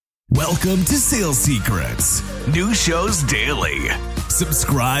Welcome to Sales Secrets. New shows daily.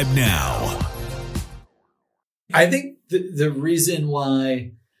 Subscribe now. I think the reason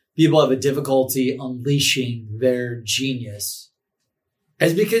why people have a difficulty unleashing their genius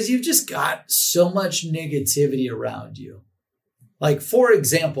is because you've just got so much negativity around you. Like, for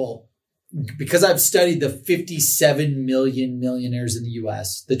example, because I've studied the 57 million millionaires in the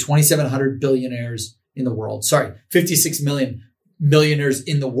US, the 2,700 billionaires in the world, 56 million millionaires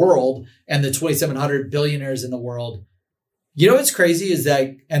in the world, and the 2,700 billionaires in the world. You know what's crazy is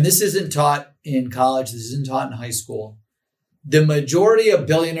that, and this isn't taught in college, this isn't taught in high school, the majority of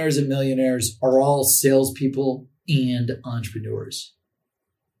billionaires and millionaires are all salespeople and entrepreneurs.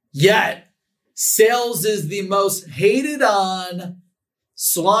 Yet, sales is the most hated on,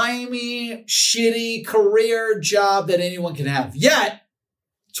 slimy, shitty career job that anyone can have. Yet,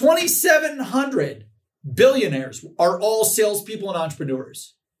 2,700 billionaires are all salespeople and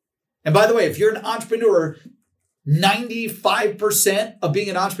entrepreneurs. And by the way, if you're an entrepreneur, 95% of being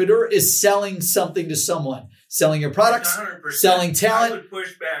an entrepreneur is selling something to someone. Selling your products, 100%. Selling talent, I would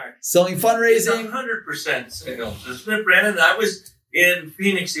push back. Selling fundraising. It's 100% sales. Isn't it, Brandon? I was in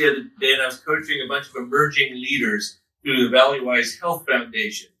Phoenix the other day and I was coaching a bunch of emerging leaders through the Valleywise Health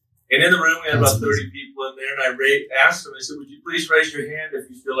Foundation. And in the room, we had about 30 people in there. And I asked them, I said, would you please raise your hand if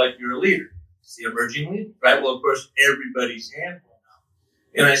you feel like you're a leader? It's the emerging leader, right? Well, of course, everybody's hand went up.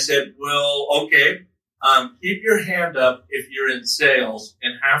 And I said, well, okay, keep your hand up if you're in sales,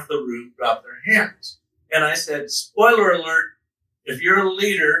 and half the room dropped their hands. And I said, spoiler alert, if you're a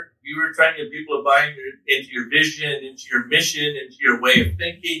leader, you are trying to get people to buy into your vision, into your mission, into your way of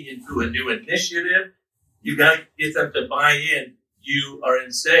thinking, into a new initiative. You've got to get them to buy in. You are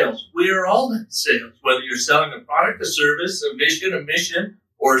in sales. We are all in sales, whether you're selling a product, a service, a vision, a mission,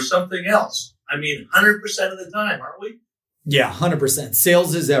 or something else. I mean, 100% of the time, aren't we? Yeah, 100%.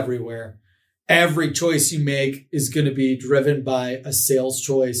 Sales is everywhere. Every choice you make is going to be driven by a sales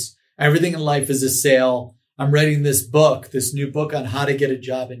choice. Everything in life is a sale. I'm writing this new book on how to get a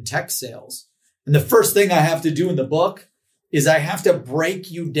job in tech sales. And the first thing I have to do in the book is I have to break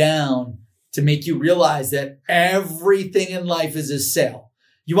you down to make you realize that everything in life is a sale.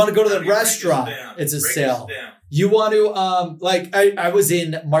 You want to go to the restaurant, it's a sale. You want to, I was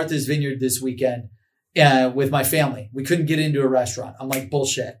in Martha's Vineyard this weekend with my family. We couldn't get into a restaurant. I'm like,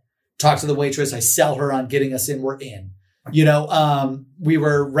 bullshit. Talk to the waitress. I sell her on getting us in. We're in. We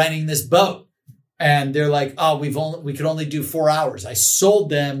were renting this boat and they're like, oh, we could only do 4 hours. I sold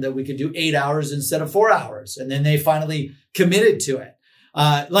them that we could do 8 hours instead of 4 hours. And then they finally committed to it.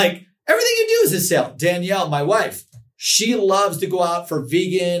 Everything you do is a sale. Danielle, my wife, she loves to go out for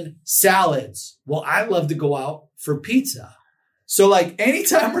vegan salads. Well, I love to go out for pizza. So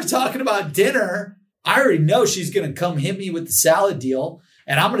anytime we're talking about dinner, I already know she's going to come hit me with the salad deal.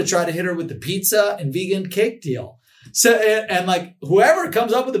 And I'm going to try to hit her with the pizza and vegan cake deal. So, and whoever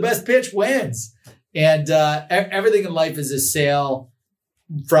comes up with the best pitch wins. And everything in life is a sale,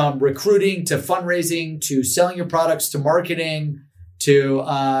 from recruiting to fundraising to selling your products to marketing to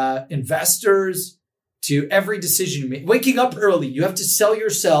investors to every decision you make. Waking up early, you have to sell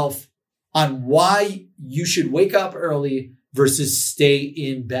yourself on why you should wake up early versus stay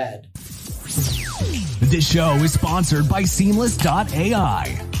in bed. This show is sponsored by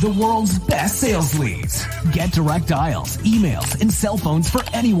Seamless.ai, the world's best sales leads. Get direct dials, emails, and cell phones for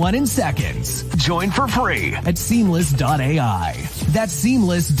anyone in seconds. Join for free at Seamless.ai. That's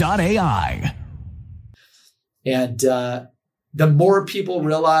Seamless.ai. And the more people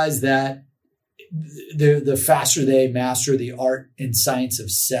realize that the faster they master the art and science of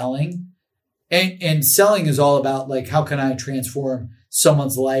selling. And selling is all about how can I transform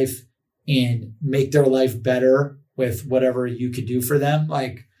someone's life and make their life better with whatever you could do for them.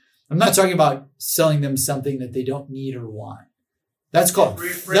 I'm not talking about selling them something that they don't need or want. That's called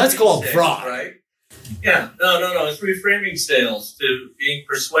sales, fraud. Right? Yeah. No. It's reframing sales to being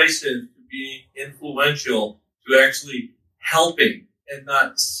persuasive, to being influential, to actually helping and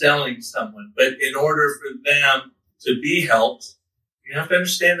not selling someone. But in order for them to be helped, you have to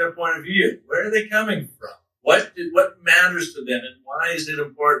understand their point of view. Where are they coming from? What matters to them and why is it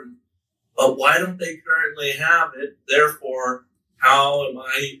important? But why don't they currently have it? Therefore, how am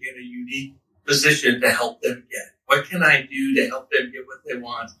I in a unique position to help them get it? What can I do to help them get what they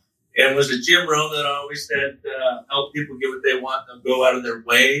want? And was it Jim Rohn that always said, help people get what they want, they'll go out of their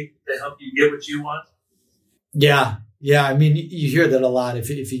way to help you get what you want? Yeah. I mean, you hear that a lot. If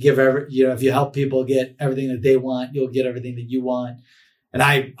you give if you help people get everything that they want, you'll get everything that you want. And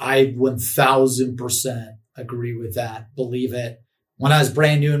I 1000% agree with that. Believe it. When I was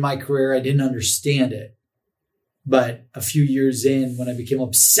brand new in my career, I didn't understand it. But a few years in, when I became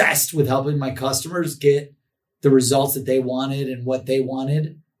obsessed with helping my customers get the results that they wanted and what they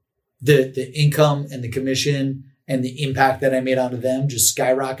wanted, the income and the commission and the impact that I made onto them just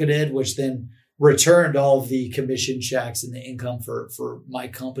skyrocketed, which then returned all of the commission checks and the income for my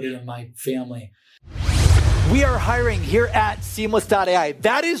company and my family. We are hiring here at Seamless.ai.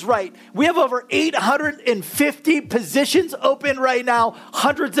 That is right. We have over 850 positions open right now,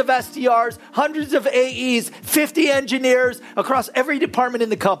 hundreds of SDRs, hundreds of AEs, 50 engineers across every department in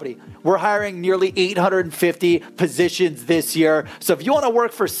the company. We're hiring nearly 850 positions this year. So if you want to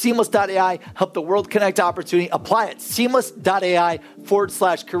work for Seamless.ai, help the world connect opportunity, apply at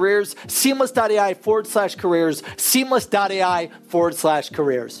Seamless.ai/careers, Seamless.ai/careers,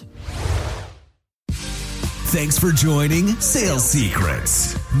 Seamless.ai/careers. Thanks for joining Sales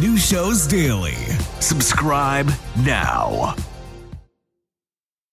Secrets. New shows daily. Subscribe now.